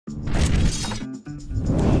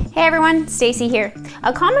Hey everyone, Stacy here.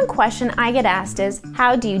 A common question I get asked is,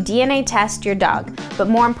 how do you DNA test your dog? But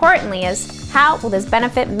more importantly is, how will this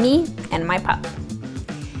benefit me and my pup?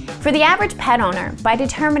 For the average pet owner, by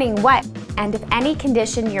determining what and if any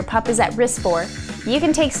condition your pup is at risk for, you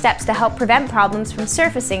can take steps to help prevent problems from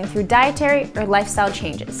surfacing through dietary or lifestyle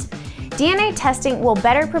changes. DNA testing will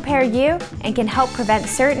better prepare you and can help prevent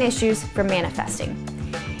certain issues from manifesting.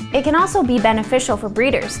 It can also be beneficial for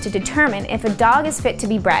breeders to determine if a dog is fit to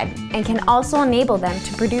be bred and can also enable them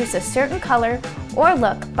to produce a certain color or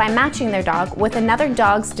look by matching their dog with another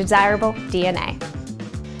dog's desirable DNA.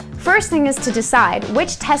 First thing is to decide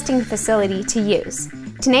which testing facility to use.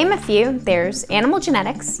 To name a few, there's Animal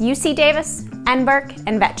Genetics, U.C Davis, Embark,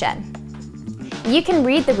 and Vetgen. You can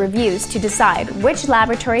read the reviews to decide which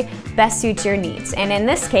laboratory best suits your needs, and in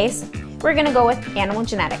this case, we're going to go with Animal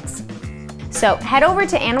Genetics. So head over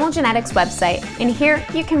to Animal Genetics website, and here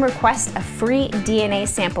you can request a free DNA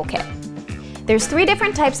sample kit. There's 3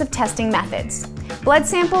 different types of testing methods. Blood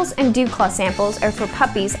samples and dew claw samples are for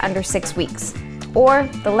puppies under 6 weeks, or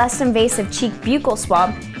the less invasive cheek buccal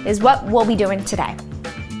swab is what we'll be doing today.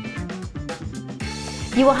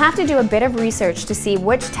 You will have to do a bit of research to see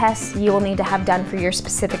which tests you will need to have done for your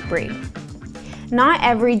specific breed. Not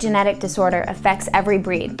every genetic disorder affects every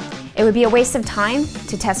breed. It would be a waste of time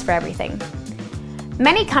to test for everything.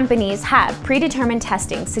 Many companies have predetermined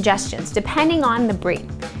testing suggestions depending on the breed.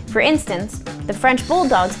 For instance, the French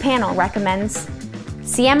Bulldog's panel recommends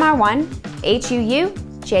CMR1, HUU,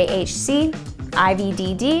 JHC,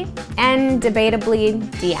 IVDD, and debatably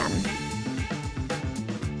DM.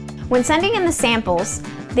 When sending in the samples,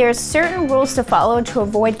 there's certain rules to follow to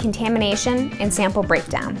avoid contamination and sample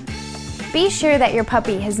breakdown. Be sure that your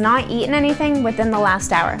puppy has not eaten anything within the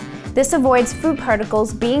last hour. This avoids food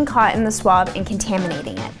particles being caught in the swab and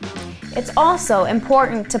contaminating it. It's also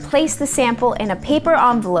important to place the sample in a paper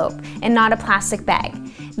envelope and not a plastic bag.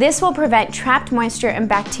 This will prevent trapped moisture and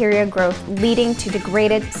bacteria growth leading to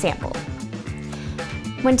degraded sample.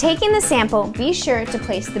 When taking the sample, be sure to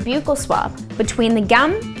place the buccal swab between the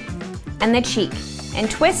gum and the cheek and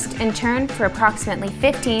twist and turn for approximately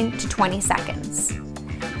 15 to 20 seconds.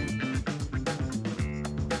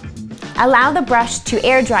 Allow the brush to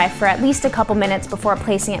air dry for at least a couple minutes before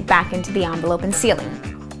placing it back into the envelope and sealing.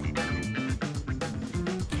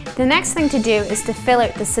 The next thing to do is to fill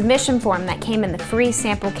out the submission form that came in the free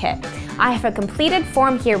sample kit. I have a completed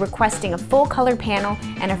form here requesting a full color panel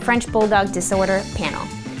and a French Bulldog disorder panel.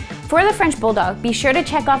 For the French Bulldog, be sure to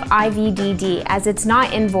check off IVDD as it's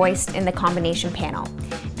not invoiced in the combination panel.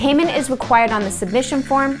 Payment is required on the submission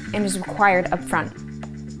form and is required upfront.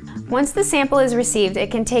 Once the sample is received, it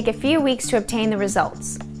can take a few weeks to obtain the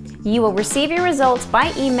results. You will receive your results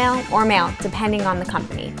by email or mail, depending on the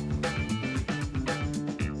company.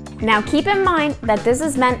 Now keep in mind that this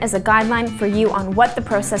is meant as a guideline for you on what the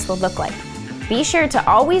process will look like. Be sure to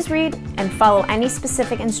always read and follow any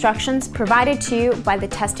specific instructions provided to you by the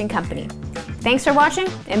testing company. Thanks for watching,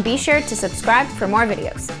 and be sure to subscribe for more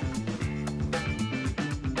videos.